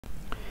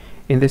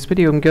In this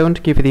video, I'm going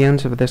to give you the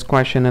answer of this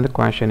question, and the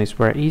question is,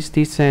 where is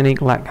the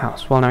scenic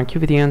lighthouse? Well, now I'll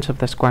give you the answer of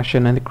this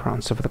question, and the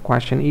answer for the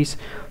question is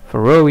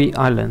Faroe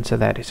Island. So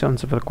that is the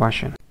answer for the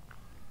question.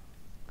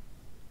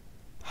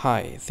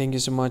 Hi, thank you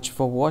so much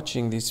for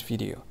watching this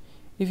video.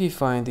 If you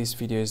find this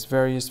video is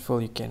very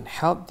useful, you can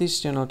help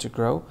this channel to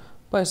grow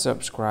by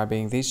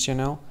subscribing this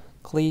channel.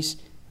 Click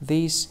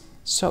this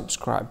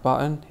subscribe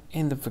button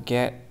and don't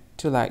forget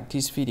to like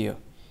this video.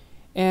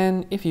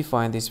 And if you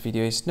find this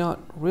video is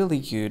not really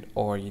good,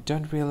 or you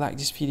don't really like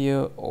this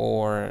video,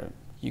 or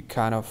you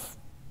kind of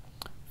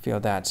feel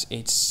that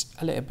it's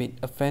a little bit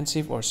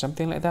offensive or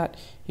something like that,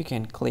 you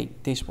can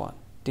click this one,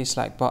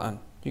 dislike button.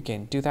 You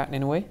can do that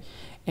anyway.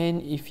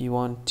 And if you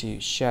want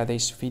to share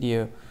this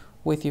video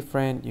with your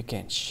friend, you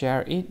can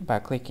share it by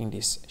clicking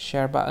this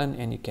share button,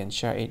 and you can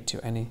share it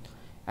to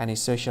any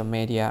social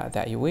media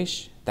that you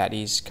wish that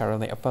is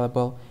currently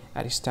available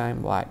at this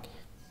time, like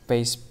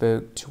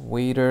Facebook,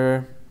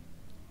 Twitter,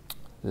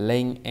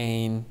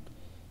 LinkedIn,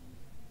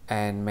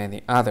 and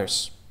many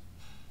others,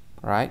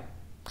 right?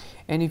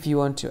 And if you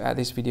want to add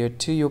this video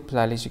to your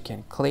playlist, you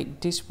can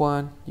click this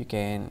one. You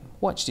can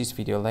watch this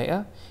video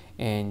later,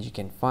 and you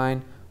can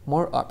find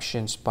more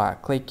options by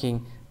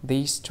clicking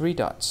these three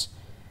dots.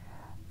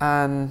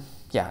 And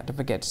yeah, don't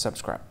forget to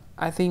subscribe.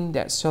 I think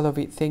that's all of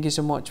it. Thank you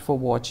so much for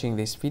watching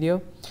this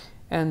video,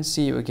 and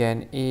see you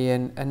again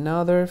in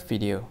another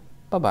video.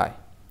 Bye bye.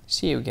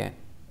 See you again.